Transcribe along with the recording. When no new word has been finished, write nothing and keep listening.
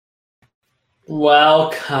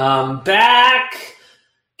Welcome back.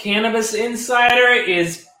 Cannabis Insider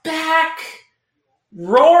is back,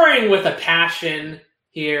 roaring with a passion.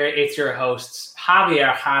 Here, it's your hosts,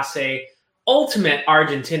 Javier Hasse, ultimate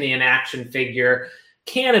Argentinian action figure,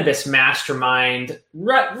 cannabis mastermind,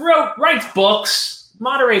 writes books,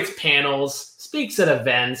 moderates panels, speaks at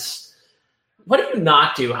events. What do you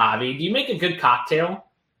not do, Javi? Do you make a good cocktail?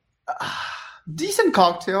 Decent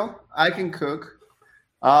cocktail. I can cook.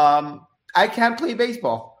 I can't play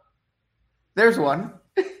baseball. There's one.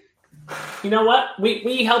 You know what?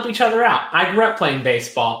 We help each other out. I grew up playing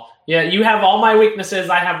baseball. Yeah, you have all my weaknesses.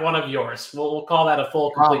 I have one of yours. We'll call that a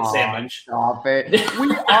full, complete sandwich. Stop it.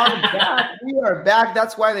 We are back. We are back.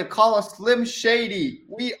 That's why they call us Slim Shady.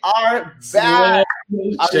 We are back.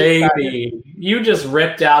 Slim Shady. You just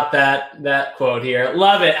ripped out that quote here.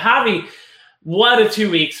 Love it. Javi, what a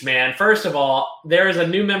 2 weeks, man. First of all, there is a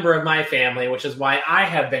new member of my family, which is why I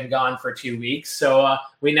have been gone for 2 weeks. So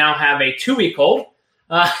we now have a 2-week-old.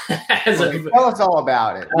 Tell us all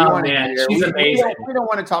about it. She's amazing. We don't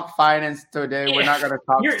want to talk finance today. We're not going to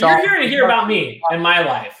talk. You're here to hear about me and my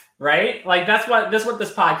life, right? Like that's what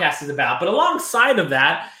this podcast is about. But alongside of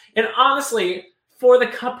that, and honestly, for the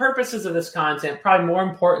purposes of this content, probably more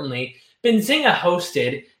importantly, Benzinga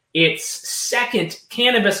hosted its second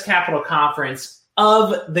Cannabis Capital Conference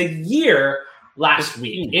of the year last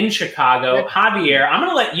week in Chicago. Javier, I'm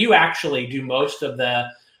going to let you actually do most of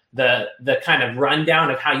the kind of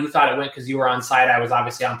rundown of how you thought it went because you were on site. I was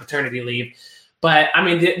obviously on paternity leave. But, I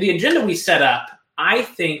mean, the agenda we set up, I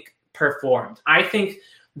think, performed. I think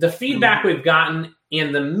the feedback we've gotten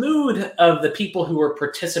and the mood of the people who were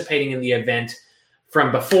participating in the event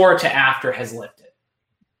from before to after has lifted.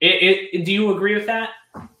 Do you agree with that?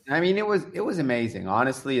 I mean, it was amazing.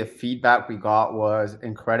 Honestly, the feedback we got was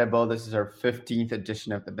incredible. This is our 15th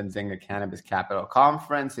edition of the Benzinga Cannabis Capital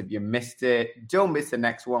Conference. If you missed it, don't miss the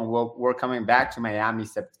next one. We're coming back to Miami,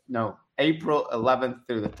 April 11th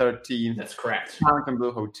through the 13th. That's correct.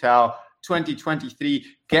 Fontainebleau Hotel, 2023.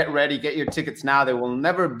 Get ready. Get your tickets now. They will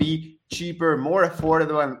never be cheaper, more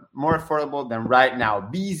affordable than right now.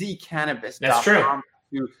 bzcannabis.com. That's true.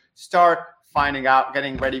 To start finding out,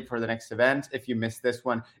 getting ready for the next event. If you missed this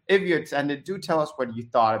one, if you attended, do tell us what you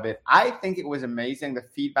thought of it. I think it was amazing. The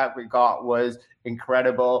feedback we got was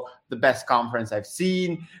incredible. The best conference I've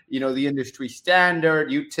seen, the industry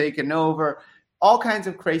standard, you've taken over, all kinds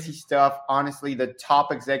of crazy stuff. Honestly, the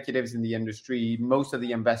top executives in the industry, most of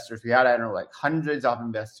the investors, we had, like hundreds of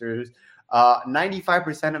investors,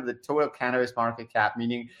 95% of the total cannabis market cap,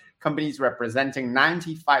 meaning companies representing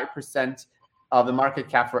 95% of the market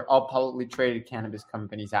cap for all publicly traded cannabis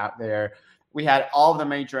companies out there. We had all the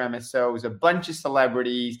major MSOs, a bunch of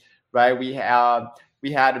celebrities, right? We had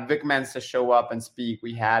Vic Mensa show up and speak.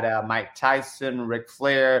 We had Mike Tyson, Ric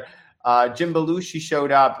Flair, Jim Belushi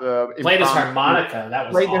showed up. Played his harmonica.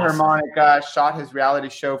 That was awesome. The harmonica, shot his reality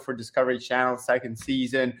show for Discovery Channel second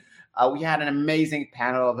season. We had an amazing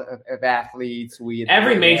panel of athletes.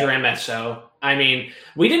 Every major MSO. I mean,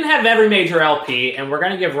 we didn't have every major LP, and we're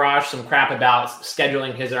going to give Raj some crap about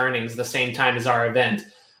scheduling his earnings the same time as our event.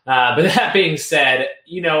 But that being said,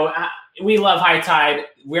 we love High Tide.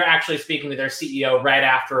 We're actually speaking to their CEO right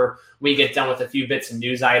after we get done with a few bits of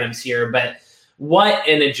news items here. But what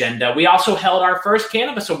an agenda. We also held our first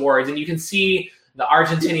Cannabis Awards, and you can see the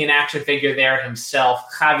Argentinian action figure there himself,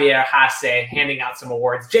 Javier Hasse, handing out some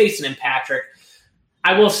awards, Jason and Patrick.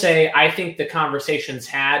 I will say, I think the conversations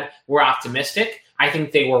were optimistic. I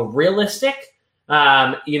think they were realistic.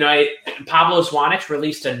 Pablo Zwanich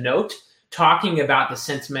released a note talking about the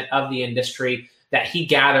sentiment of the industry that he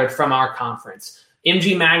gathered from our conference.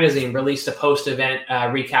 MG Magazine released a post-event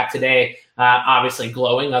recap today, obviously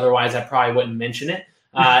glowing. Otherwise, I probably wouldn't mention it.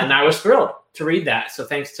 And I was thrilled to read that. So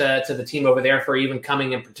thanks to the team over there for even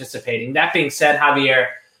coming and participating. That being said, Javier,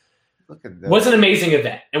 it was an amazing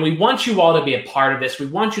event. And we want you all to be a part of this. We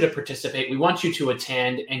want you to participate. We want you to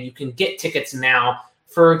attend. And you can get tickets now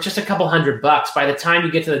for just a couple $100. By the time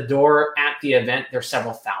you get to the door at the event, there's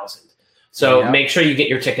several thousand. So Make sure you get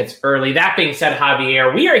your tickets early. That being said,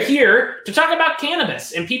 Javier, we are here to talk about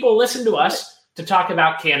cannabis. And people listen to us to talk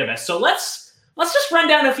about cannabis. So let's just run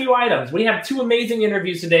down a few items. We have two amazing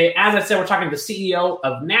interviews today. As I said, we're talking to the CEO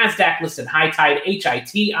of NASDAQ-listed High Tide,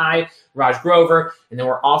 HITI, Raj Grover. And then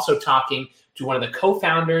we're also talking to one of the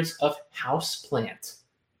co-founders of Houseplant.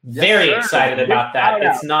 Very excited about that.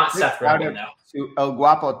 It's not Seth Rogen, though. To El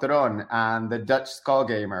Guapo Tron and the Dutch Skull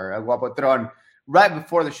Gamer. El Guapo Tron, right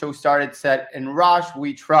before the show started, said, "In Raj,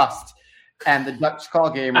 we trust." And the Dutch Call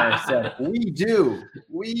Gamer said, we do.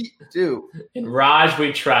 In Raj,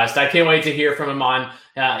 we trust. I can't wait to hear from him on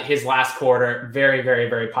his last quarter. Very, very,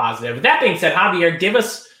 very positive. With that being said, Javier, give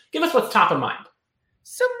us what's top of mind.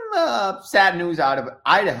 Some sad news out of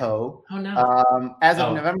Idaho. Oh, no. As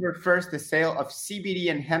of November 1st, the sale of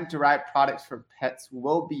CBD and hemp-derived products for pets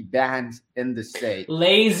will be banned in the state.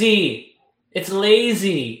 Lazy. It's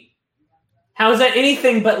lazy. How is that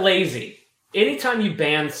anything but lazy? Anytime you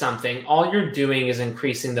ban something, all you're doing is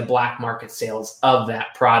increasing the black market sales of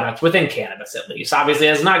that product, within cannabis at least. Obviously,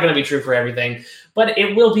 it's not going to be true for everything, but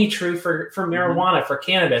it will be true for marijuana, for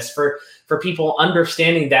cannabis, for people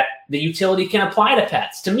understanding that the utility can apply to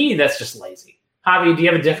pets. To me, that's just lazy. Javi, do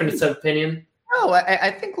you have a difference of opinion? No,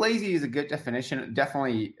 I think lazy is a good definition.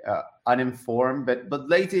 Definitely uninformed, but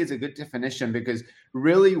lazy is a good definition because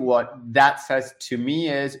really what that says to me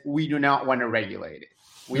is we do not want to regulate it.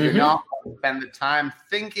 We do not spend the time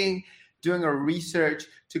thinking, doing a research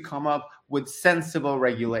to come up with sensible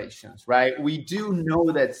regulations, right? We do know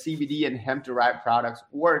that CBD and hemp-derived products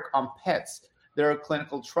work on pets. There are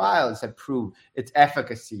clinical trials that prove its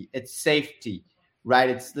efficacy, its safety, right?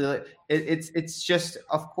 It's just,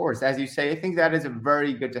 of course, as you say, I think that is a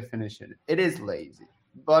very good definition. It is lazy,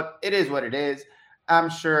 but it is what it is. I'm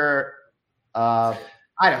sure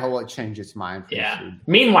Idaho will change its mind. Yeah.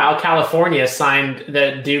 Meanwhile, California signed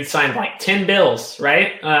like 10 bills,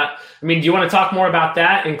 right? Do you want to talk more about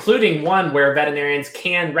that, including one where veterinarians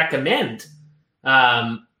can recommend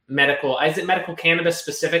medical cannabis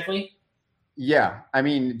specifically? Yeah.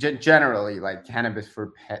 Generally, like cannabis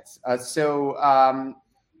for pets.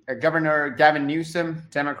 Governor Gavin Newsom,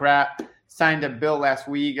 Democrat, signed a bill last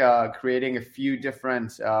week creating a few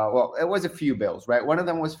different, it was a few bills, right? One of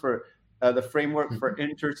them was for the framework for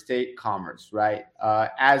interstate commerce, right?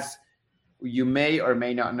 As you may or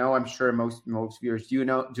may not know, I'm sure most viewers do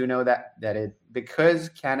know that because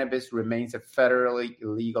cannabis remains a federally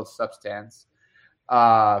illegal substance,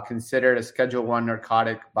 considered a Schedule I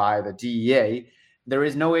narcotic by the DEA, there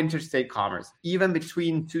is no interstate commerce. Even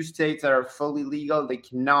between two states that are fully legal, they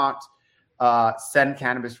cannot send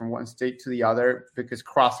cannabis from one state to the other because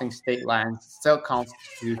crossing state lines still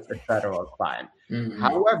constitutes a federal crime. Mm-hmm.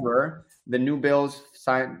 However, the new bills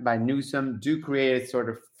signed by Newsom do create a sort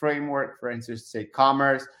of framework for interstate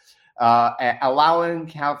commerce, allowing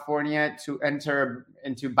California to enter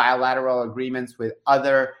into bilateral agreements with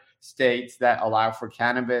other states that allow for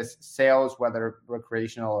cannabis sales, whether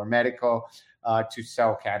recreational or medical, to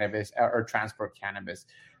sell cannabis or transport cannabis.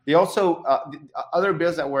 They also, other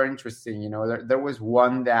bills that were interesting, there was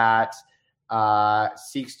one that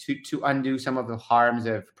seeks to undo some of the harms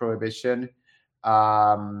of prohibition,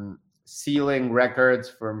 sealing records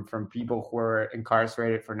from people who are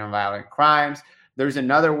incarcerated for nonviolent crimes. There's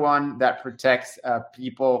another one that protects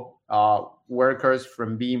workers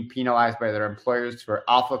from being penalized by their employers for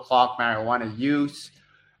off-the-clock marijuana use.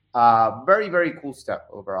 Very, very cool stuff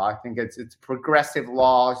overall. I think it's progressive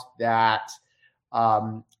laws that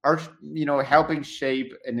are helping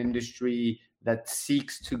shape an industry that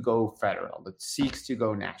seeks to go federal, that seeks to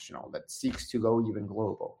go national, that seeks to go even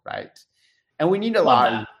global, right? And we need a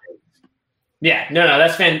lot of. Yeah, no,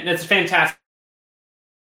 that's fantastic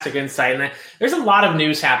insight. And there's a lot of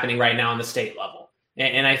news happening right now on the state level.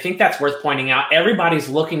 And I think that's worth pointing out. Everybody's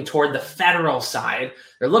looking toward the federal side.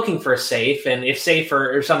 They're looking for SAFE. And if SAFE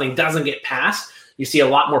or something doesn't get passed, you see a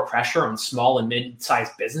lot more pressure on small and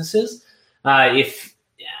mid-sized businesses. But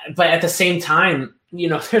at the same time,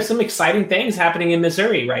 there's some exciting things happening in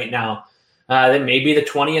Missouri right now that may be the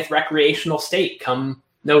 20th recreational state come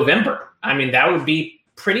November. That would be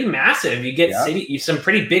pretty massive. You get some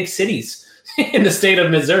pretty big cities in the state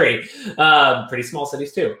of Missouri, pretty small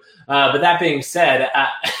cities too. But that being said,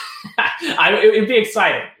 it would be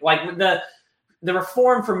exciting. Like the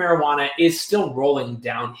reform for marijuana is still rolling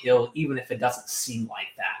downhill, even if it doesn't seem like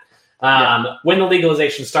that. When the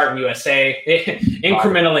legalization start in USA,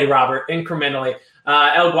 incrementally, Robert, incrementally.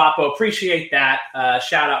 El Guapo, appreciate that.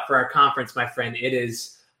 Shout out for our conference, my friend. It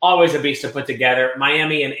is always a beast to put together.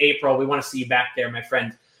 Miami in April. We want to see you back there, my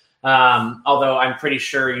friend. Although I'm pretty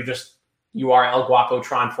sure you are El Guapo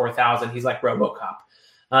Tron 4000. He's like RoboCop.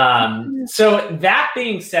 So that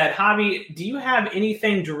being said, Javi, do you have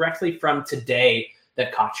anything directly from today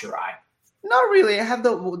that caught your eye? Not really. I have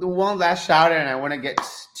the one last shout out, and I want to get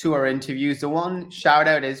to our interviews. The one shout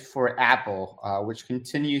out is for Apple, which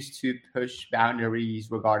continues to push boundaries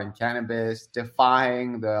regarding cannabis,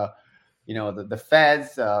 defying the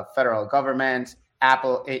feds, federal government.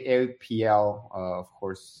 Apple AAPL, of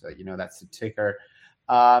course, that's the ticker.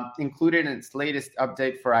 Included in its latest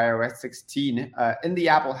update for iOS 16 in the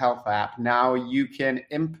Apple Health app. Now you can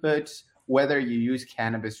input whether you use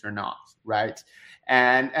cannabis or not, right?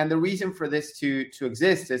 And the reason for this to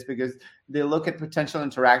exist is because they look at potential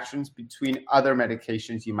interactions between other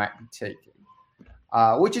medications you might be taking,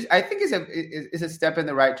 which is, I think, is a step in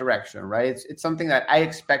the right direction, right? It's something that I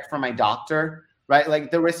expect from my doctor, right?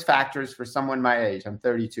 Like the risk factors for someone my age, I'm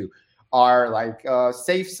 32, are like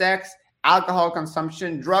safe sex, alcohol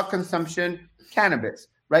consumption, drug consumption, cannabis,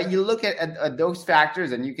 right? You look at those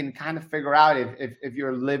factors and you can kind of figure out if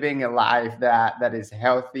you're living a life that is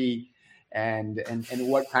healthy and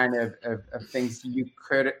what kind of things you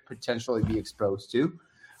could potentially be exposed to.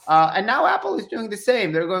 And now Apple is doing the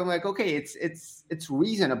same. They're going like, okay, it's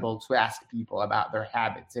reasonable to ask people about their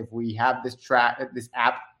habits if we have this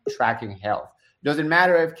app tracking health. Doesn't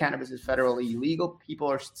matter if cannabis is federally illegal, people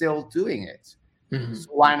are still doing it. Mm-hmm. So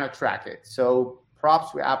why not track it? So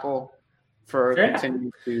props to Apple for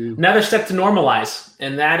continuing to... Another step to normalize,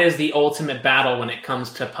 and that is the ultimate battle when it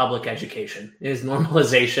comes to public education, is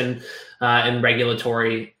normalization and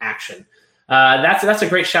regulatory action. That's a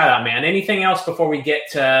great shout out, man. Anything else before we get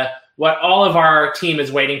to what all of our team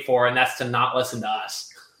is waiting for, and that's to not listen to us?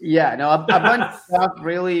 Yeah, no, a bunch of stuff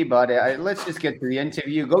really, but let's just get to the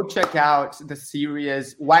interview. Go check out the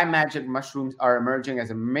series, Why Magic Mushrooms Are Emerging as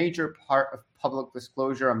a Major Part of Public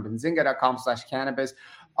Disclosure on benzinga.com/cannabis.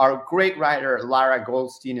 Our great writer, Lara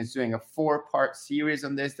Goldstein, is doing a 4-part series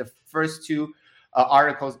on this. The first 2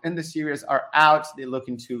 articles in the series are out. They look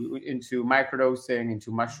into microdosing, into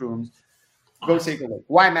mushrooms. Go take a look.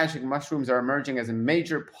 Why Magic Mushrooms Are Emerging as a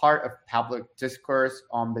Major Part of Public Discourse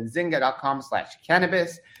on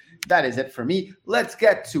benzinga.com/cannabis. That is it for me. Let's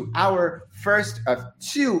get to our first of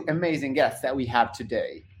 2 amazing guests that we have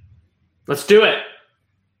today. Let's do it.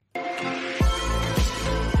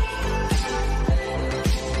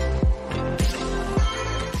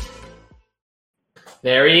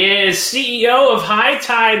 There he is, CEO of High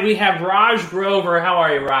Tide. We have Raj Grover. How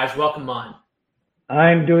are you, Raj? Welcome on.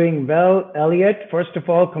 I'm doing well, Elliot. First of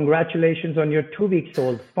all, congratulations on your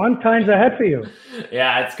 2-week-old. Fun times ahead for you.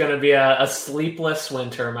 Yeah, it's going to be a sleepless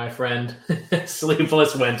winter, my friend.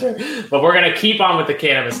 Sleepless winter. But we're going to keep on with the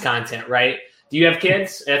cannabis content, right? Do you have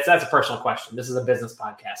kids? That's a personal question. This is a business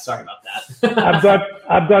podcast. Sorry about that.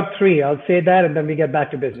 I've got 3. I'll say that, and then we get back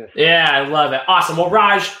to business. Yeah, I love it. Awesome. Well,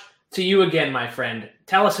 Raj, to you again, my friend.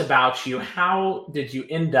 Tell us about you. How did you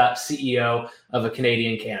end up CEO of a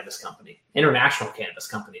Canadian cannabis company, international cannabis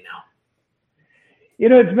company now? You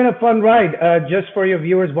know, it's been a fun ride. Just for your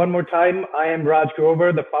viewers, one more time, I am Raj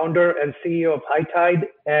Grover, the founder and CEO of High Tide.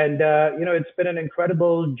 And, it's been an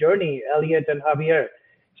incredible journey, Elliot and Javier.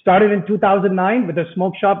 Started in 2009 with a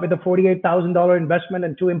smoke shop with a $48,000 investment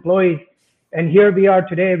and 2 employees. And here we are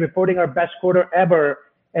today reporting our best quarter ever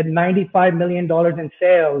at $95 million in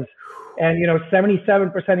sales. And,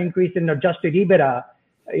 77% increase in adjusted EBITDA.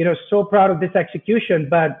 So proud of this execution,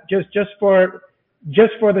 but just for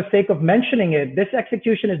the sake of mentioning it, this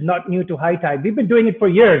execution is not new to High Tide. We've been doing it for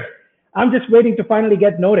years. I'm just waiting to finally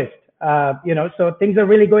get noticed. So things are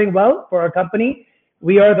really going well for our company.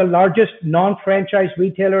 We are the largest non-franchise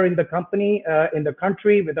retailer in the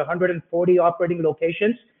country with 140 operating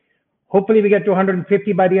locations. Hopefully we get to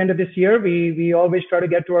 150 by the end of this year. We always try to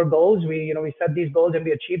get to our goals. We set these goals and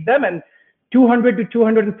we achieve them, and 200 to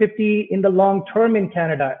 250 in the long term in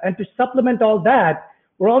Canada. And to supplement all that,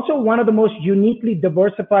 we're also one of the most uniquely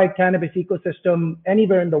diversified cannabis ecosystem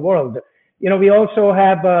anywhere in the world. We also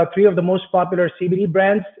have 3 of the most popular CBD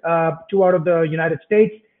brands, 2 out of the United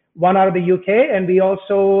States, 1 out of the UK, and we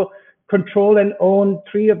also control and own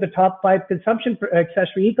 3 of the top 5 consumption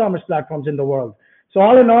accessory e-commerce platforms in the world. So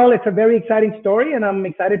all in all, it's a very exciting story, and I'm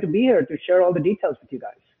excited to be here to share all the details with you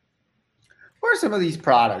guys. What are some of these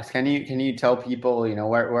products? Can you tell people,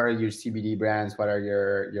 where are your CBD brands? What are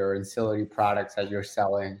your ancillary products that you're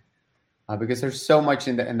selling? Because there's so much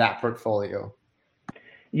in that portfolio.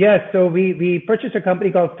 Yes, so we purchased a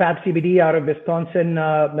company called Fab CBD out of Wisconsin,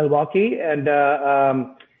 Milwaukee, and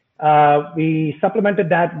we supplemented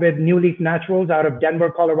that with New Leaf Naturals out of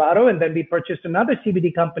Denver, Colorado, and then we purchased another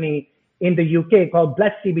CBD company in the UK called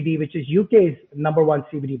Bless CBD, which is UK's #1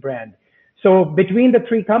 CBD brand. So between the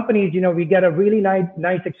 3 companies, we get a really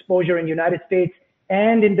nice exposure in the United States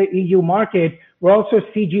and in the EU market. We're also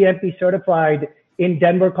CGMP certified in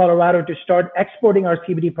Denver, Colorado to start exporting our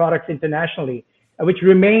CBD products internationally, which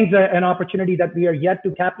remains an opportunity that we are yet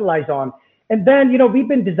to capitalize on. And then, we've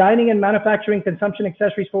been designing and manufacturing consumption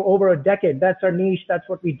accessories for over a decade. That's our niche. That's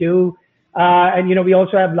what we do. And, we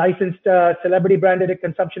also have licensed celebrity branded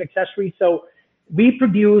consumption accessories. So we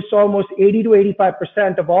produce almost 80 to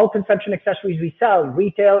 85% of all consumption accessories we sell,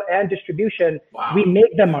 retail and distribution. Wow. We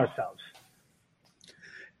make them ourselves.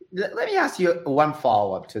 let me ask you one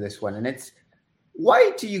follow-up to this one, and it's,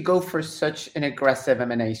 why do you go for such an aggressive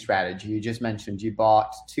M&A strategy? You just mentioned you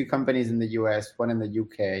bought 2 companies in the US, 1 in the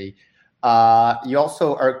UK. You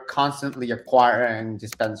also are constantly acquiring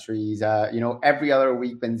dispensaries. Every other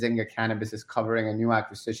week, Benzinga Cannabis is covering a new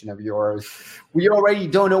acquisition of yours. We already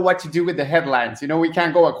don't know what to do with the headlines. We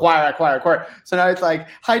can't go acquire. So now it's like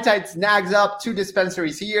High Tide snags up 2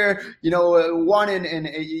 dispensaries here. One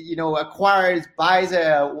in acquires, buys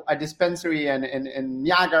a dispensary in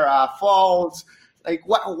Niagara Falls. Like,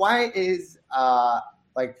 why is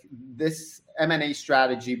this M&A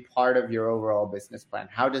strategy part of your overall business plan?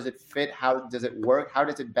 How does it fit? How does it work? How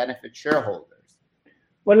does it benefit shareholders?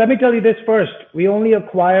 Well, let me tell you this first. We only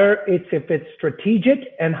acquire it if it's strategic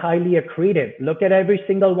and highly accretive. Look at every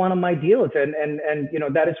single one of my deals, and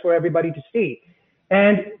that is for everybody to see.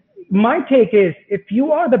 And my take is, if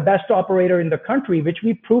you are the best operator in the country, which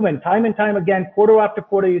we've proven time and time again, quarter after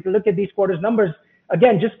quarter, you can look at these quarters numbers,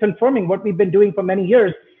 again, just confirming what we've been doing for many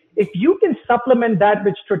years. If you can supplement that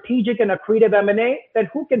with strategic and accretive M&A, then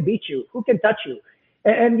who can beat you? Who can touch you?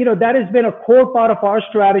 And that has been a core part of our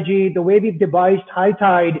strategy, the way we've devised High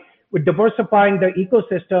Tide with diversifying the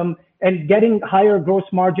ecosystem and getting higher gross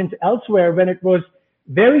margins elsewhere when it was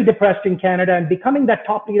very depressed in Canada, and becoming that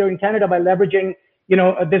top leader in Canada by leveraging,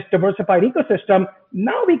 this diversified ecosystem.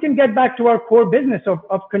 Now we can get back to our core business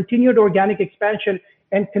of continued organic expansion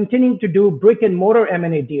and continuing to do brick and mortar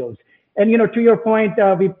M&A deals. And, to your point,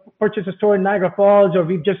 we purchased a store in Niagara Falls, or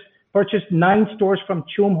we've just purchased 9 stores from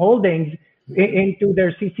Choom Holdings into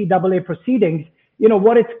their CCAA proceedings.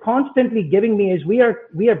 What it's constantly giving me is we are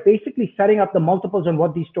basically setting up the multiples on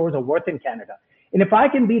what these stores are worth in Canada. And if I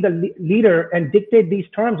can be the leader and dictate these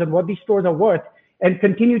terms on what these stores are worth and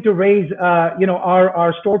continue to raise,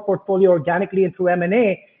 our store portfolio organically and through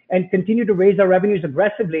M&A, and continue to raise our revenues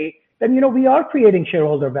aggressively, then, we are creating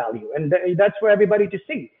shareholder value. And that's for everybody to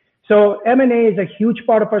see. So M&A is a huge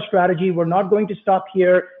part of our strategy. We're not going to stop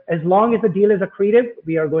here. As long as the deal is accretive,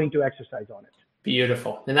 we are going to exercise on it.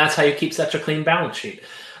 Beautiful. And that's how you keep such a clean balance sheet.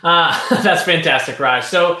 That's fantastic, Raj.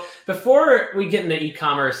 So before we get into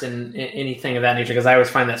e-commerce and anything of that nature, because I always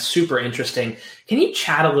find that super interesting, can you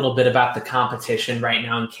chat a little bit about the competition right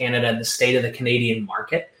now in Canada and the state of the Canadian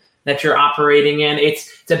market that you're operating in? It's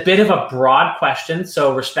a bit of a broad question,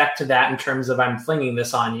 so respect to that in terms of I'm flinging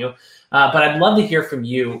this on you. But I'd love to hear from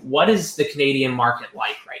you. What is the Canadian market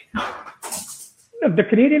like right now? The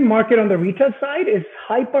Canadian market on the retail side is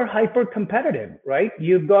hyper competitive, right?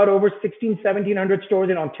 You've got over 1,700 stores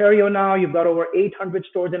in Ontario now. You've got over 800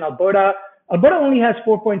 stores in Alberta. Alberta only has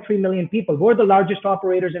 4.3 million people. We're the largest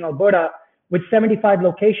operators in Alberta with 75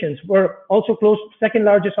 locations. We're also second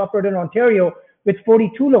largest operator in Ontario with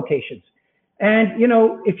 42 locations. And,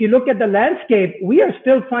 if you look at the landscape, we are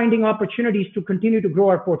still finding opportunities to continue to grow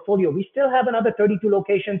our portfolio. We still have another 32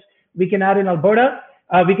 locations we can add in Alberta.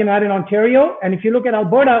 We can add in Ontario. And if you look at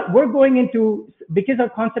Alberta, we're going into, because our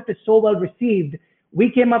concept is so well received,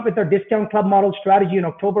 we came up with our discount club model strategy in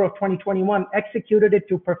October of 2021, executed it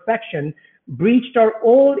to perfection, breached our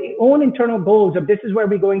own internal goals of this is where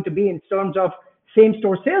we're going to be in terms of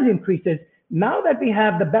same-store sales increases. Now that we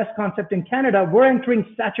have the best concept in Canada, we're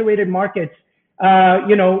entering saturated markets,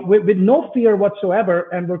 with no fear whatsoever,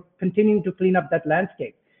 and we're continuing to clean up that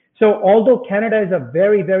landscape. So although Canada is a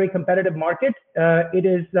very, very competitive market, it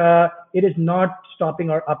is not stopping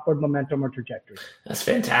our upward momentum or trajectory. That's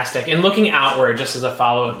fantastic. And looking outward, just as a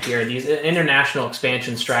follow-up here, these international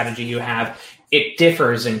expansion strategy you have, it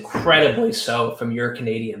differs incredibly so from your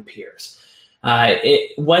Canadian peers.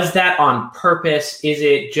 Was that on purpose? Is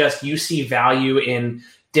it just you see value in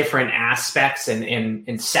different aspects and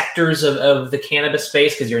in sectors of the cannabis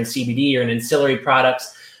space because you're in CBD, you're in ancillary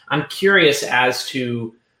products? I'm curious as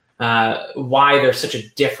to why there's such a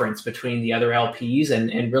difference between the other LPs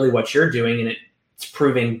and really what you're doing, and it's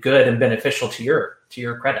proving good and beneficial to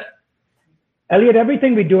your credit. Elliot,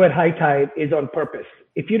 everything we do at High Tide is on purpose.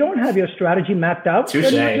 If you don't have your strategy mapped out, then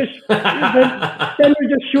you're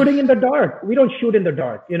just shooting in the dark. We don't shoot in the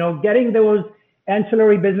dark. Getting those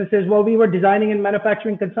ancillary businesses, well, we were designing and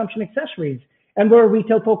manufacturing consumption accessories, and we're a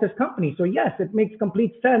retail-focused company. So yes, it makes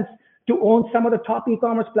complete sense to own some of the top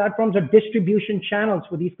e-commerce platforms or distribution channels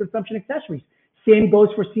for these consumption accessories. Same goes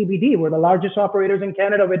for CBD. We're the largest operators in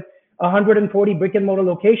Canada with 140 brick and mortar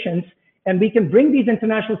locations. And we can bring these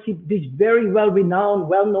these very well-renowned,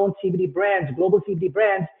 well-known CBD brands, global CBD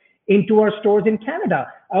brands, into our stores in Canada.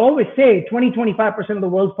 I always say 20-25% of the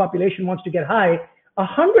world's population wants to get high.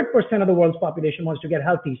 100% of the world's population wants to get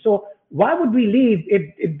healthy. So why would we leave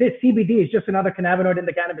if this CBD is just another cannabinoid in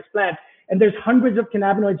the cannabis plant, and there's hundreds of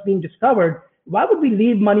cannabinoids being discovered? Why would we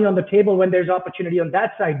leave money on the table when there's opportunity on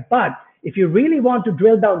that side? But if you really want to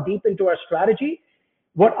drill down deep into our strategy,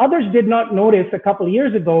 what others did not notice a couple of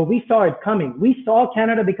years ago, we saw it coming. We saw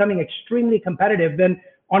Canada becoming extremely competitive. Then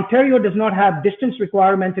Ontario does not have distance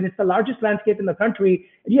requirements, and it's the largest landscape in the country.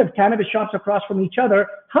 And you have cannabis shops across from each other.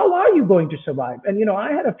 How are you going to survive? And,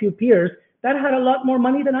 I had a few peers that had a lot more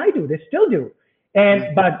money than I do. They still do.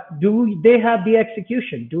 But do they have the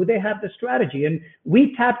execution? Do they have the strategy? And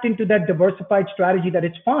we tapped into that diversified strategy that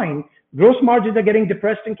it's fine. Gross margins are getting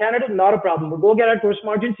depressed in Canada, not a problem. We'll go get our gross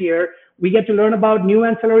margins here. We get to learn about new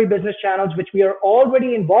ancillary business channels, which we are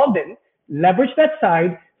already involved in, leverage that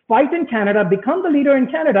side, fight in Canada, become the leader in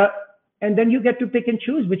Canada, and then you get to pick and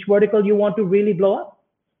choose which vertical you want to really blow up.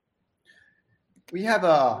 We have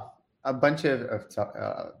a bunch of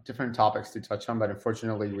different topics to touch on, but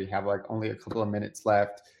unfortunately we have only a couple of minutes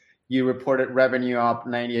left. You reported revenue up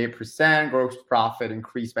 98%, gross profit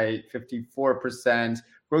increased by 54%,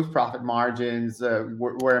 gross profit margins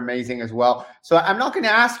were amazing as well. So I'm not going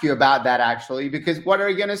to ask you about that actually, because what are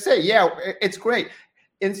you going to say? Yeah, it's great.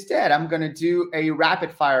 Instead, I'm going to do a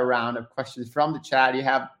rapid fire round of questions from the chat. You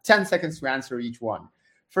have 10 seconds to answer each one.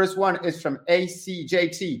 First one is from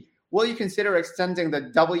ACJT. Will you consider extending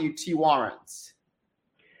the WT warrants?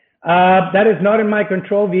 That is not in my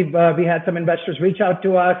control. We had some investors reach out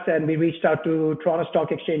to us, and we reached out to Toronto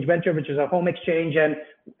Stock Exchange Venture, which is our home exchange. And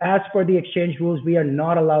as per the exchange rules, we are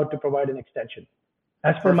not allowed to provide an extension,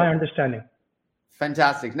 as per my understanding.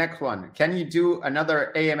 Fantastic. Next one. Can you do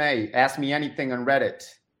another AMA? Ask me anything on Reddit.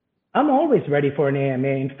 I'm always ready for an AMA.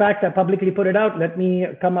 In fact, I publicly put it out. Let me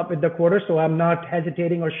come up with the quarter, so I'm not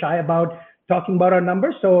hesitating or shy about talking about our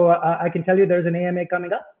numbers. So I can tell you there's an AMA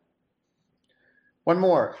coming up. One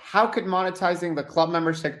more. How could monetizing the club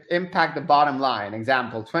membership impact the bottom line?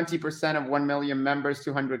 Example, 20% of 1 million members,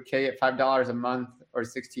 $200K at $5 a month or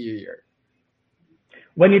 $60 a year.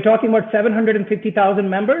 When you're talking about 750,000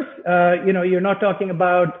 members, you're not talking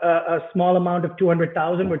about a small amount of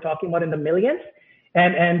 200,000. We're talking about in the millions.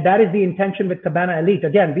 And that is the intention with Cabana Elite.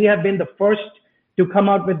 Again, we have been the first to come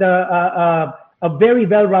out with a very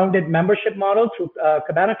well-rounded membership model through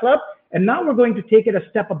Cabana Club. And now we're going to take it a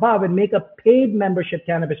step above and make a paid membership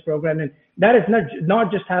cannabis program. And that is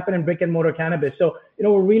not just happen in brick and mortar cannabis. So,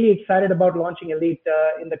 we're really excited about launching Elite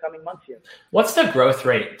in the coming months here. What's the growth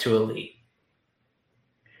rate to Elite?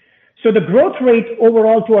 So the growth rate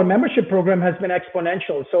overall to our membership program has been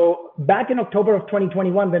exponential. So back in October of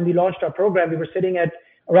 2021, when we launched our program, we were sitting at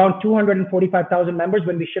around 245,000 members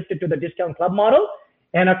when we shifted to the discount club model.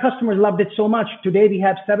 And our customers loved it so much. Today, we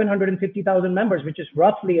have 750,000 members, which is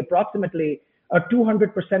approximately a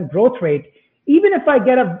 200% growth rate. Even if I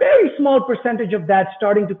get a very small percentage of that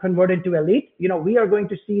starting to convert into Elite, we are going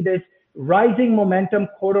to see this rising momentum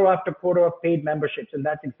quarter after quarter of paid memberships. And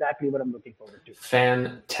that's exactly what I'm looking forward to.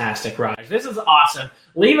 Fantastic, Raj. This is awesome.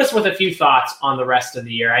 Leave us with a few thoughts on the rest of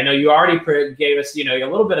the year. I know you already gave us, a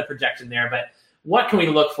little bit of projection there, but what can we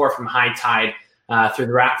look for from High Tide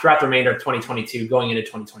throughout the remainder of 2022 going into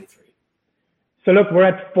 2023? So look, we're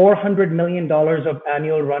at $400 million of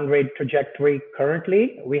annual run rate trajectory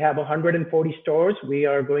currently. We have 140 stores. We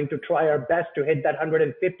are going to try our best to hit that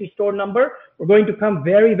 150 store number. We're going to come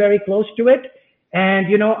very, very close to it. And,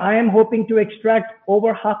 I am hoping to extract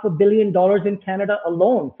over $500 million in Canada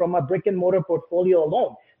alone from a brick and mortar portfolio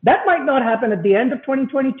alone. That might not happen at the end of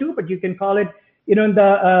 2022, but you can call it, in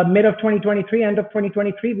the mid of 2023, end of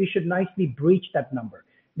 2023, we should nicely breach that number.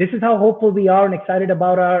 This is how hopeful we are and excited about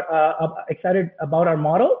our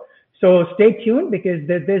model. So stay tuned because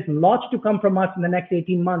there's lots to come from us in the next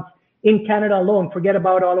 18 months in Canada alone. Forget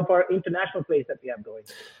about all of our international plays that we have going.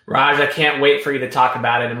 Raj, I can't wait for you to talk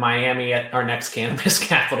about it in Miami at our next Cannabis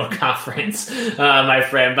Capital Conference, my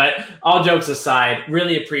friend. But all jokes aside,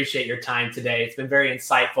 really appreciate your time today. It's been very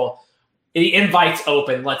insightful. The invite's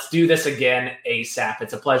open. Let's do this again ASAP.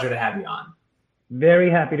 It's a pleasure to have you on. Very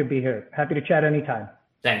happy to be here. Happy to chat anytime.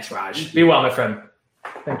 Thanks, Raj. Be well, my friend.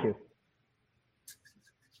 Thank you.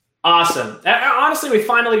 Awesome. Honestly, we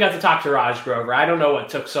finally got to talk to Raj Grover. I don't know what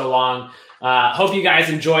took so long. Hope you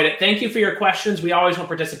guys enjoyed it. Thank you for your questions. We always want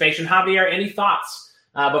participation. Javier, any thoughts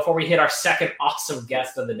before we hit our second awesome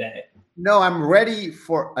guest of the day? No, I'm ready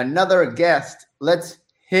for another guest. Let's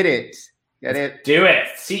hit it. Get it? Do it.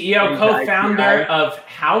 CEO, co-founder of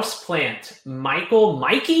Houseplant,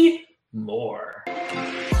 Mikey Moore.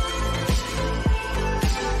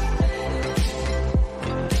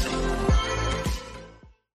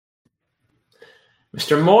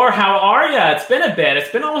 Mr. Moore, how are you? It's been a bit. It's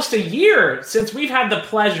been almost a year since we've had the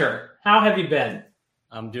pleasure. How have you been?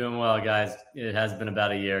 I'm doing well, guys. It has been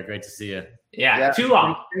about a year. Great to see you. Yeah, too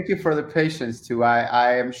long. Thank you for the patience, too.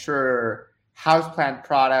 I am sure houseplant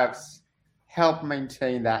products help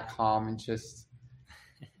maintain that calm and just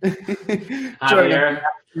Javier,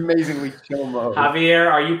 amazingly chill mode.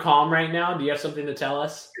 Javier, are you calm right now? Do you have something to tell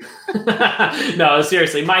us? No,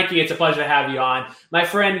 seriously, Mikey, it's a pleasure to have you on. My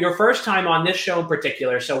friend, your first time on this show in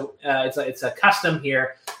particular, so it's a custom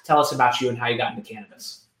here. Tell us about you and how you got into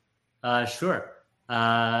cannabis. Sure.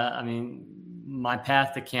 I mean, my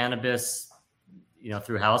path to cannabis,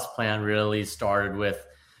 through Houseplant really started with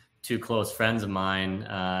two close friends of mine,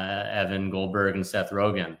 Evan Goldberg and Seth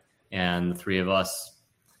Rogen, and the three of us,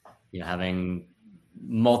 having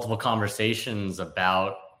multiple conversations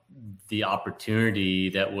about the opportunity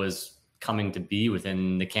that was coming to be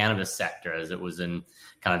within the cannabis sector, as it was in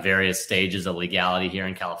kind of various stages of legality here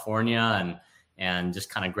in California, and just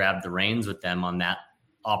kind of grabbed the reins with them on that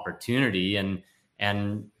opportunity and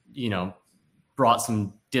brought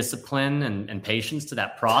some discipline and patience to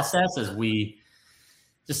that process as we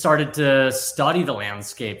just started to study the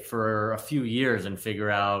landscape for a few years and figure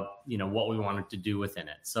out, what we wanted to do within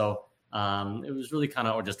it. So it was really kind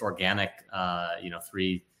of just organic,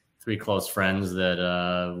 three close friends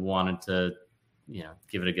that wanted to,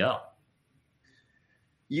 give it a go.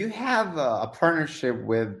 You have a partnership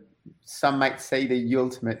with, some might say, the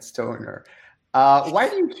ultimate stoner. Why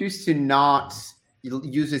do you choose to not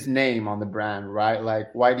use his name on the brand, right?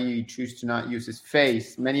 Like, why do you choose to not use his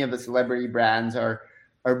face? Many of the celebrity brands are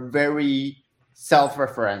very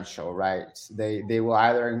self-referential, right? They will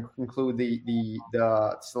either include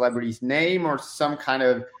the celebrity's name or some kind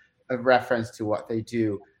of a reference to what they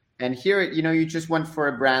do. And here, you just went for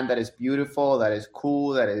a brand that is beautiful, that is cool,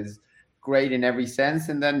 that is great in every sense.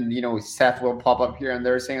 And then, Seth will pop up here and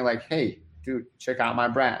they're saying like, hey, dude, check out my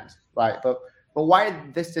brand, right? But why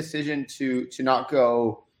this decision to not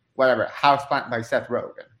go, whatever, Houseplant by Seth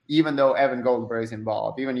Rogen, even though Evan Goldberg is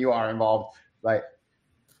involved, even you are involved, right?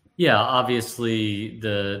 Yeah, obviously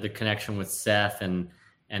the connection with Seth and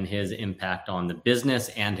his impact on the business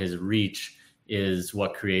and his reach is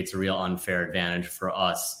what creates a real unfair advantage for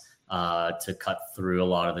us to cut through a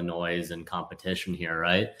lot of the noise and competition here,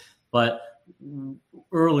 right? But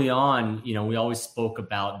early on, we always spoke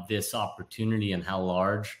about this opportunity and how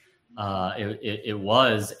large it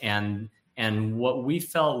was, and what we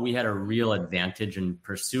felt we had a real advantage in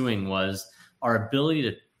pursuing was our ability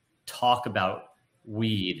to talk about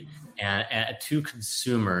weed and to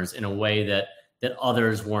consumers in a way that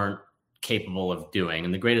others weren't capable of doing.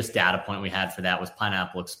 And the greatest data point we had for that was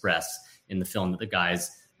Pineapple Express in the film that the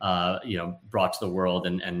guys brought to the world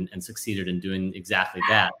and succeeded in doing exactly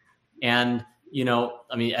that. And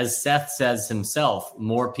as Seth says himself,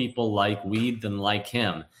 more people like weed than like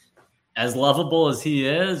him. As lovable as he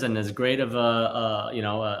is, and as great of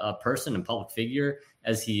a person and public figure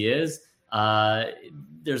as he is,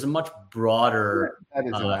 there's a much broader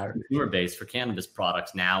consumer base for cannabis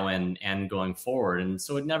products now and going forward. And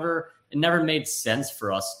so it never made sense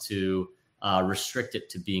for us to restrict it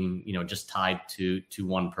to being just tied to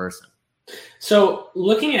one person. So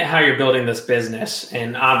looking at how you're building this business,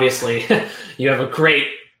 and obviously you have a great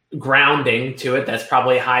grounding to it that's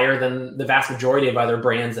probably higher than the vast majority of other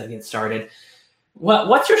brands that get started.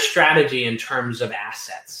 What's your strategy in terms of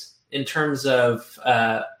assets, in terms of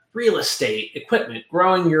real estate, equipment,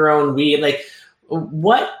 growing your own weed? Like,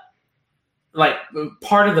 what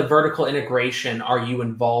part of the vertical integration are you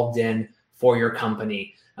involved in for your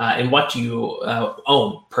company, and what do you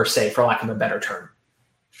own per se, for lack of a better term?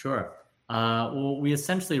 Sure. Well, we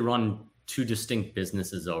essentially run two distinct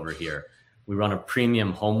businesses over here. We run a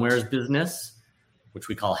premium homewares business, which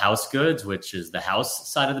we call House Goods, which is the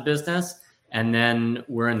house side of the business. And then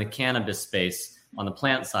we're in the cannabis space on the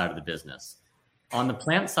plant side of the business. On the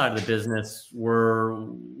plant side of the business, we're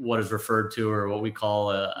what is referred to, or what we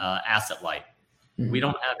call asset light. Mm-hmm. We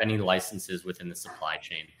don't have any licenses within the supply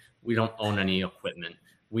chain. We don't own any equipment.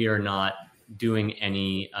 We are not doing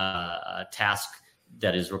any task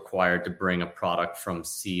that is required to bring a product from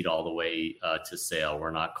seed all the way to sale. We're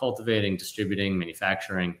not cultivating, distributing,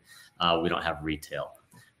 manufacturing. We don't have retail.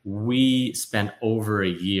 We spent over a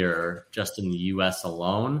year just in the US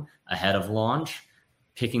alone ahead of launch,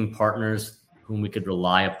 picking partners whom we could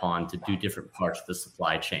rely upon to do different parts of the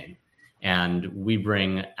supply chain. And we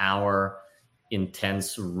bring our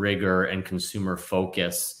intense rigor and consumer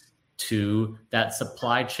focus to that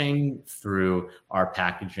supply chain through our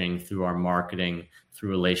packaging, through our marketing, through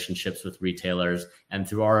relationships with retailers, and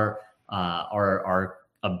through our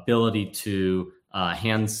ability to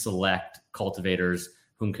hand select cultivators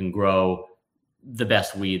who can grow the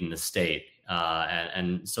best weed in the state.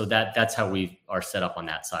 And so that's how we are set up on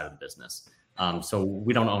that side of the business. So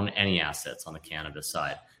we don't own any assets on the cannabis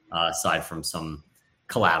side, aside from some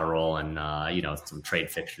collateral and some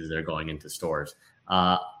trade fixtures that are going into stores.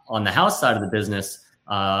 On the house side of the business,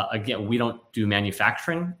 again, we don't do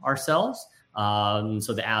manufacturing ourselves.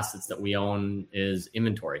 So the assets that we own is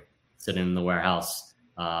inventory sitting in the warehouse,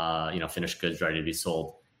 finished goods ready to be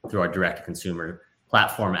sold through our direct-to-consumer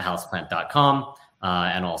platform at houseplant.com,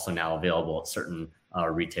 and also now available at certain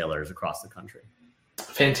retailers across the country.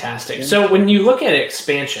 Fantastic. So when you look at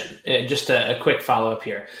expansion, just a quick follow-up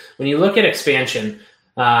here. When you look at expansion,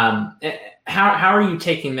 how are you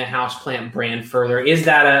taking the Houseplant brand further? Is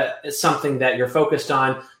that something that you're focused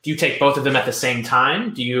on? Do you take both of them at the same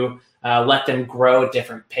time? Do you let them grow at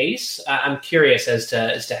different pace? I'm curious as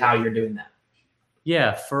to how you're doing that.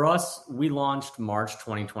 Yeah, for us, we launched March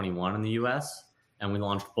 2021 in the US, and we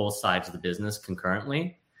launched both sides of the business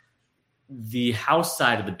concurrently. The house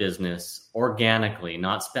side of the business, organically,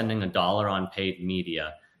 not spending $1 on paid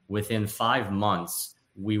media, within 5 months,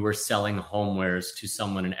 we were selling homewares to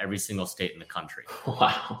someone in every single state in the country.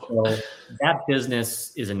 Wow. So that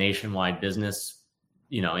business is a nationwide business,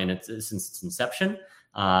 since its inception.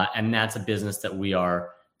 And that's a business that we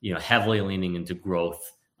are, heavily leaning into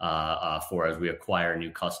growth for as we acquire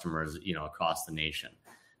new customers, across the nation.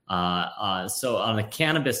 So on the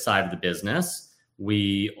cannabis side of the business,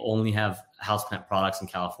 we only have Houseplant products in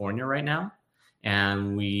California right now,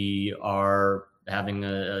 and we are having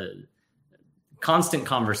a constant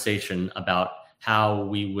conversation about how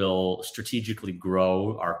we will strategically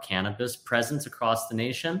grow our cannabis presence across the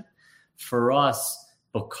nation. For us,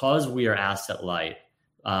 because we are asset light,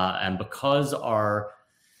 and because our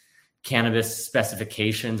cannabis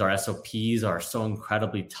specifications, our SOPs are so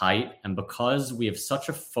incredibly tight, and because we have such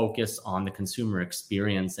a focus on the consumer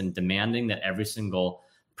experience and demanding that every single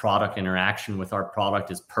product interaction with our product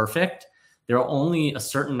is perfect, there are only a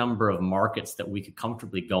certain number of markets that we could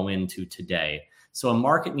comfortably go into today. So a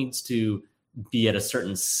market needs to be at a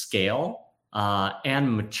certain scale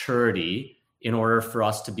and maturity in order for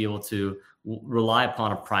us to be able to rely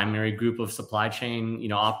upon a primary group of supply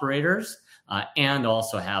chain, operators, and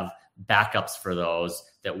also have backups for those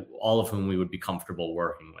that all of whom we would be comfortable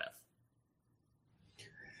working with.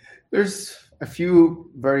 There's a few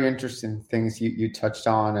very interesting things you touched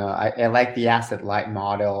on. I like the asset light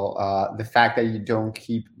model, the fact that you don't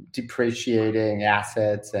keep depreciating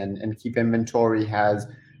assets and keep inventory has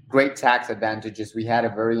great tax advantages. We had a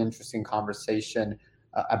very interesting conversation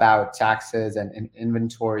about taxes and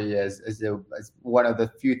inventory as one of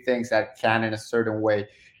the few things that can, in a certain way,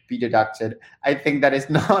 be deducted. I think that is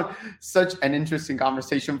not such an interesting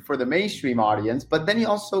conversation for the mainstream audience. But then you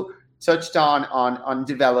also touched on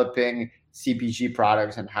developing CPG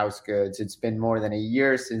products and house goods. It's been more than a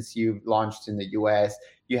year since you've launched in the US.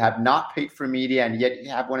 You have not paid for media, and yet you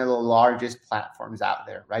have one of the largest platforms out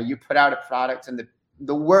there, right? You put out a product and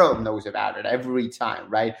the world knows about it every time,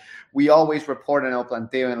 right? We always report on El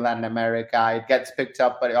Planteo in Latin America. It gets picked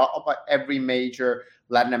up by every major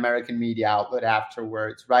Latin American media outlet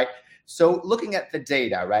afterwards, right? So looking at the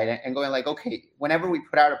data, right, and going like, okay, whenever we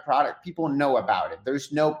put out a product, people know about it.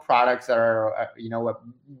 There's no products that are, a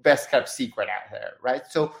best kept secret out there, right?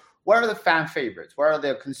 So what are the fan favorites? What are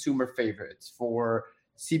the consumer favorites for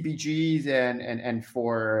CPGs and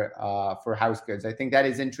for house goods? I think that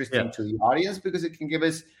is interesting to the audience because it can give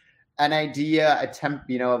us an idea,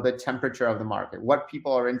 of the temperature of the market, what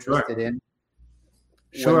people are interested in.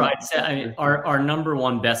 Sure. I'd say our number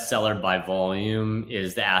one bestseller by volume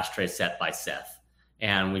is the ashtray set by Seth.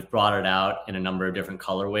 And we've brought it out in a number of different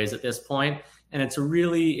colorways at this point. And it's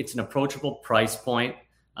an approachable price point,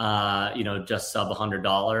 just sub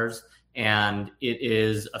 $100. And it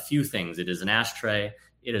is a few things. It is an ashtray.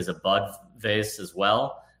 It is a bud vase as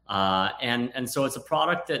well. And so it's a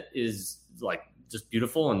product that is like just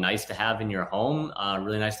beautiful and nice to have in your home,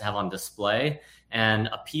 really nice to have on display, and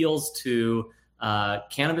appeals to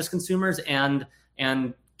cannabis consumers and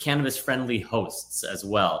cannabis friendly hosts as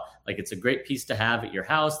well. Like it's a great piece to have at your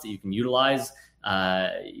house that you can utilize,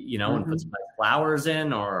 and put some flowers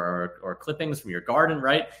in or clippings from your garden,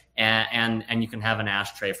 right? And you can have an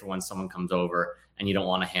ashtray for when someone comes over and you don't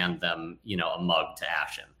want to hand them, a mug to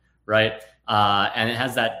ash in, right? And it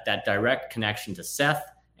has that direct connection to Seth,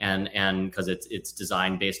 and because it's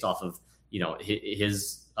designed based off of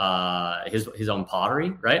his own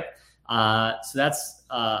pottery, right? So that's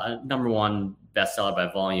number one bestseller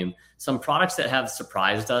by volume. Some products that have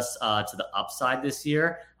surprised us to the upside this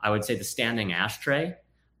year, I would say the standing ashtray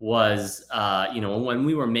was, when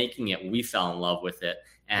we were making it, we fell in love with it.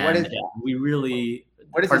 And what is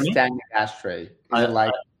What is a standing ashtray? Is it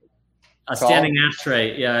like a standing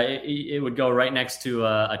ashtray? Yeah, it would go right next to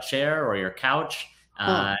a chair or your couch.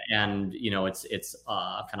 And it's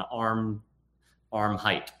kind of arm arm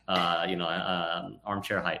height,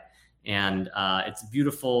 armchair height. And it's a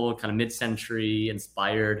beautiful kind of mid-century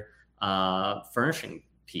inspired furnishing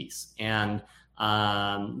piece. And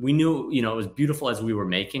we knew, it was beautiful as we were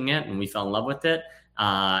making it, and we fell in love with it.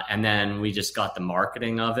 And then we just got the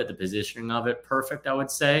marketing of it, the positioning of it perfect, I would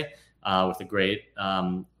say, with a great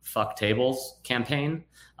Fuck Tables campaign.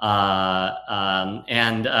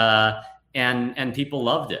 And people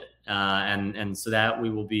loved it. And so that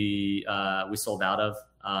we sold out of,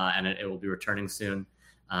 and it will be returning soon.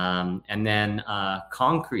 And then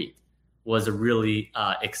concrete was a really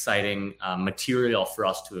exciting material for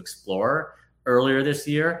us to explore earlier this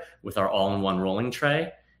year with our all-in-one rolling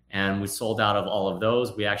tray. And we sold out of all of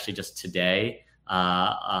those. We actually just today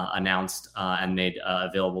announced and made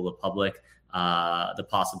available to the public the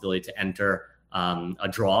possibility to enter a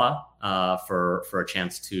draw for a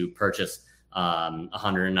chance to purchase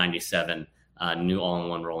 197 new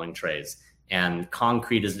all-in-one rolling trays. And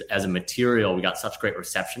concrete as a material, we got such great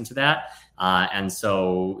reception to that. And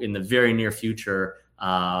so in the very near future,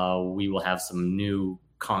 we will have some new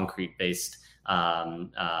concrete-based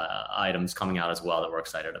items coming out as well that we're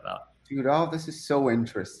excited about. Dude, all this is so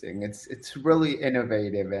interesting. It's really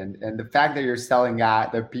innovative, and the fact that you're selling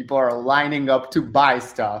out, that people are lining up to buy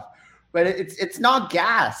stuff, but it's not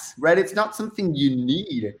gas, right? It's not something you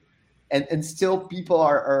need, and still people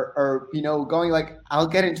are going like, I'll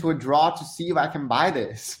get into a draw to see if I can buy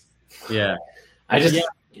this. Yeah,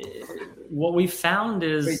 what we found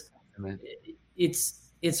is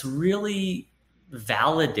it's really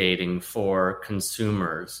validating for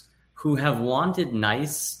consumers who have wanted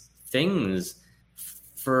nice things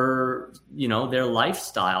for their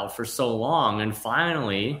lifestyle for so long, and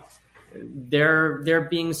finally they're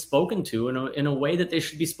being spoken to in a way that they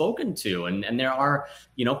should be spoken to, and there are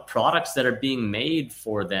products that are being made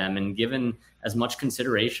for them and given as much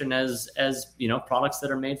consideration as products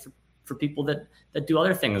that are made for people that do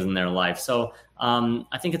other things in their life. So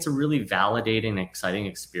I think it's a really validating, exciting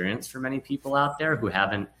experience for many people out there who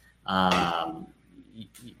haven't,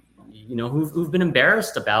 who've been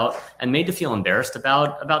embarrassed about and made to feel embarrassed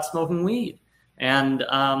about smoking weed. And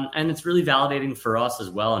it's really validating for us as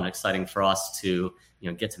well, and exciting for us to,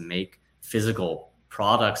 get to make physical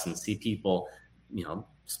products and see people,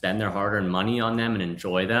 spend their hard-earned money on them and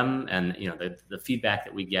enjoy them. And, the feedback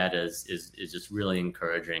that we get is just really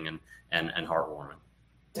encouraging and heartwarming.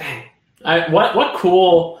 Dang. What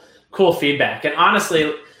cool feedback. And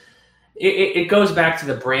honestly, it goes back to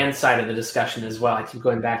the brand side of the discussion as well. I keep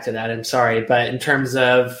going back to that. I'm sorry. But in terms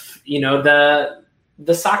of,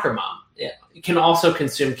 the soccer mom, it can also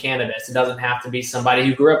consume cannabis. It doesn't have to be somebody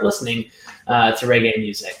who grew up listening to reggae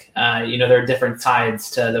music. There are different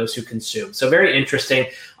sides to those who consume. So very interesting.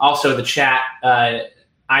 Also, the chat,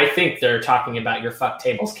 I think they're talking about your Fuck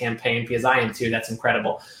Tables campaign, because I am too. That's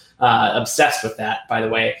incredible. Obsessed with that, by the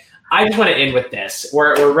way. I just want to end with this.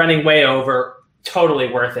 We're running way over.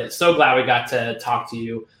 Totally worth it. So glad we got to talk to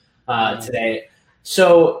you today.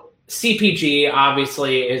 So CPG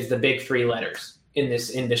obviously is the big three letters in this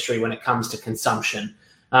industry when it comes to consumption.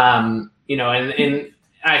 And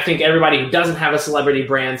I think everybody who doesn't have a celebrity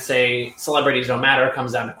brand say celebrities don't matter, it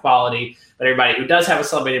comes down to quality. But everybody who does have a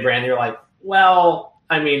celebrity brand, they're like, well,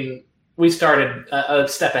 I mean, we started a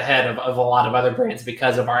step ahead of a lot of other brands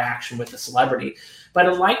because of our action with the celebrity. But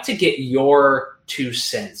I'd like to get your 2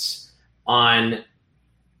 cents on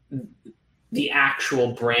the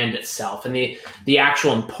actual brand itself and the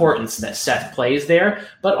actual importance that Seth plays there.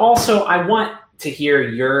 But also I want to hear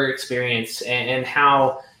your experience and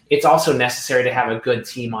how it's also necessary to have a good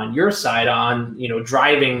team on your side on,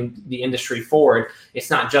 driving the industry forward. It's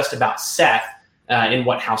not just about Seth and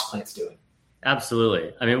what Houseplant's doing.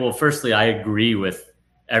 Absolutely. I mean, well, firstly, I agree with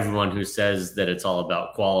everyone who says that it's all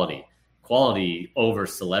about quality over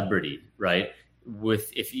celebrity, right?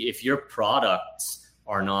 If your products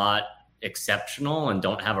are not exceptional and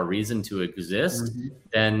don't have a reason to exist,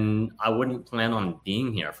 then I wouldn't plan on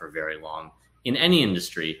being here for very long in any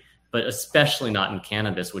industry, but especially not in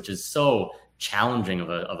cannabis, which is so challenging of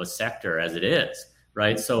a sector as it is,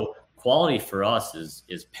 right? So quality for us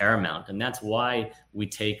is paramount. And that's why we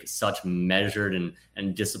take such measured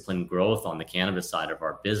and disciplined growth on the cannabis side of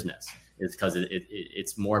our business, is because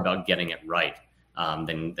it's more about getting it right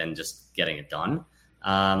than just getting it done.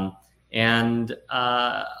 I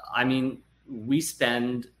mean, we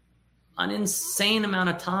spend an insane amount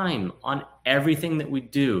of time on everything that we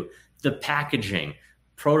do, the packaging,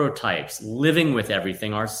 prototypes, living with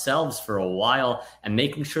everything ourselves for a while and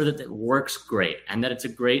making sure that it works great and that it's a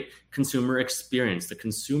great consumer experience. The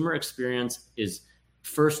consumer experience is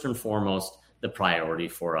first and foremost the priority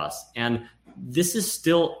for us. And this is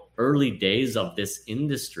still early days of this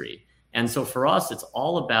industry. And so for us, it's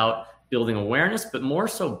all about building awareness, but more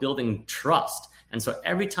so building trust. And so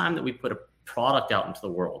every time that we put a product out into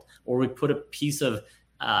the world, or we put a piece of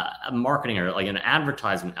marketing or like an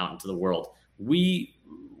advertisement out into the world, we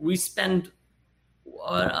spend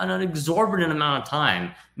an exorbitant amount of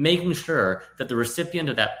time making sure that the recipient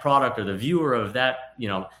of that product or the viewer of that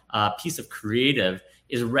piece of creative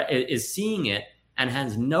is seeing it and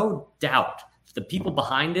has no doubt that the people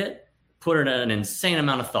behind it put an insane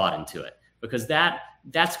amount of thought into it, because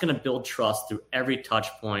that's going to build trust through every touch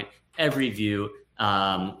point, every view,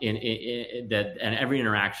 and every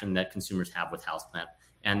interaction that consumers have with Houseplant,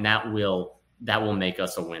 and that will make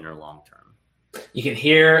us a winner long term. You can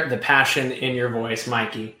hear the passion in your voice,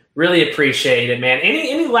 Mikey. Really appreciate it, man.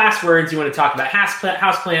 Any last words you want to talk about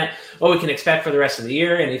Houseplant, what we can expect for the rest of the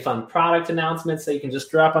year? Any fun product announcements that you can just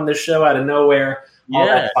drop on this show out of nowhere? All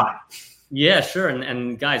that's fine. Yeah, sure.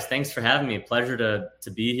 And guys, thanks for having me. A pleasure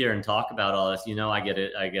to be here and talk about all this. I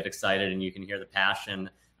get excited, and you can hear the passion.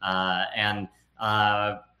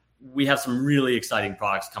 We have some really exciting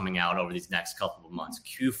products coming out over these next couple of months.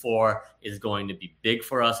 Q4 is going to be big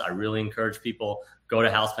for us. I really encourage people, go to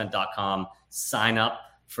houseplant.com, sign up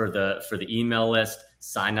for the email list,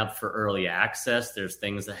 sign up for early access. There's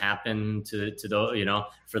things that happen to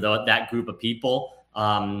that group of people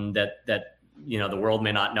that the world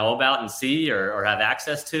may not know about and see or have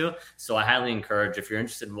access to. So I highly encourage, if you're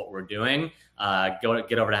interested in what we're doing, get over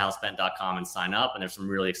to houseplant.com and sign up. And there's some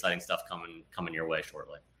really exciting stuff coming your way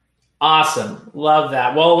shortly. Awesome. Love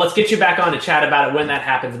that. Well, let's get you back on to chat about it when that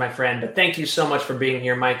happens, my friend. But thank you so much for being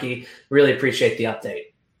here, Mikey. Really appreciate the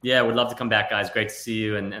update. Yeah, would love to come back, guys. Great to see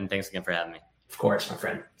you. And thanks again for having me. Of course, my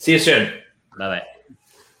friend. See you soon. Bye-bye.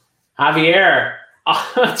 Javier,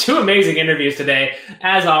 two amazing interviews today.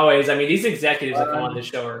 As always, I mean, these executives that come on this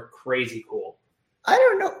show are crazy cool. I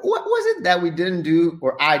don't know. What was it that we didn't do,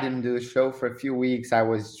 or I didn't do a show for a few weeks? I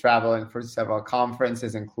was traveling for several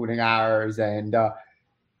conferences, including ours. And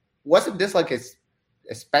wasn't this like a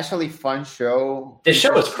especially fun show? This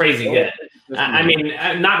show was crazy good. I mean,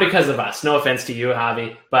 not because of us. No offense to you,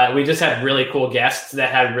 Javi. But we just had really cool guests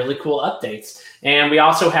that had really cool updates. And we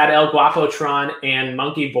also had El Guapotron and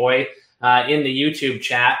Monkey Boy in the YouTube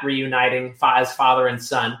chat, reuniting as father and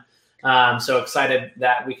son. So excited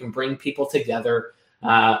that we can bring people together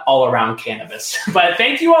all around cannabis. But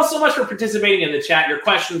thank you all so much for participating in the chat. Your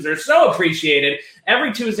questions are so appreciated.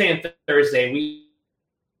 Every Tuesday and Thursday, we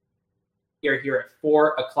are here at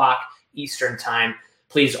 4:00 Eastern time.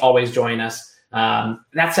 Please always join us.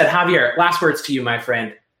 That said, Javier, last words to you, my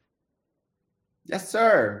friend. Yes,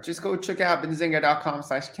 sir. Just go check out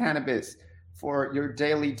benzinga.com/cannabis for your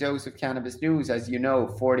daily dose of cannabis news. As you know,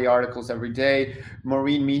 40 articles every day.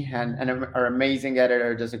 Maureen Meehan, our amazing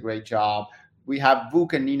editor, does a great job. We have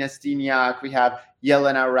Vuk and Nina Stiniak. We have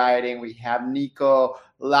Yelena writing. We have Nico,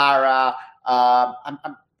 Lara. I'm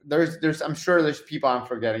sure there's people I'm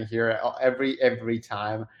forgetting here every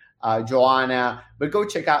time. Joanna, but go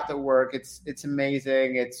check out the work. It's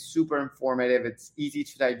amazing. It's super informative. It's easy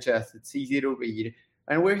to digest. It's easy to read.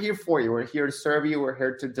 And we're here for you. We're here to serve you. We're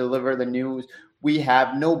here to deliver the news. We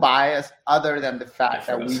have no bias other than the fact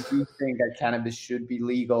that we do think that cannabis should be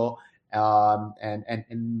legal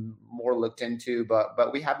and more looked into,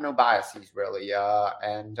 but we have no biases really.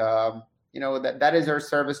 That is our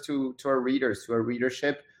service to our readers, to our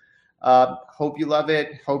readership. Hope you love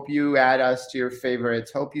it. Hope you add us to your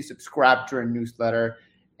favorites. Hope you subscribe to our newsletter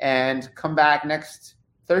and come back next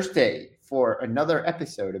Thursday for another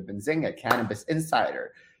episode of Benzinga Cannabis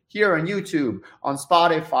Insider here on YouTube, on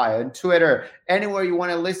Spotify, on Twitter, anywhere you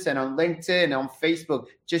want to listen, on LinkedIn, on Facebook.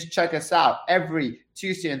 Just check us out every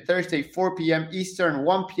Tuesday and Thursday, 4 p.m. Eastern,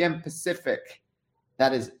 1 p.m. Pacific.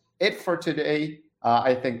 That is it for today.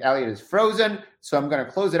 I think Elliot is frozen, so I'm going to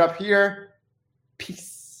close it up here.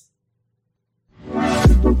 Peace.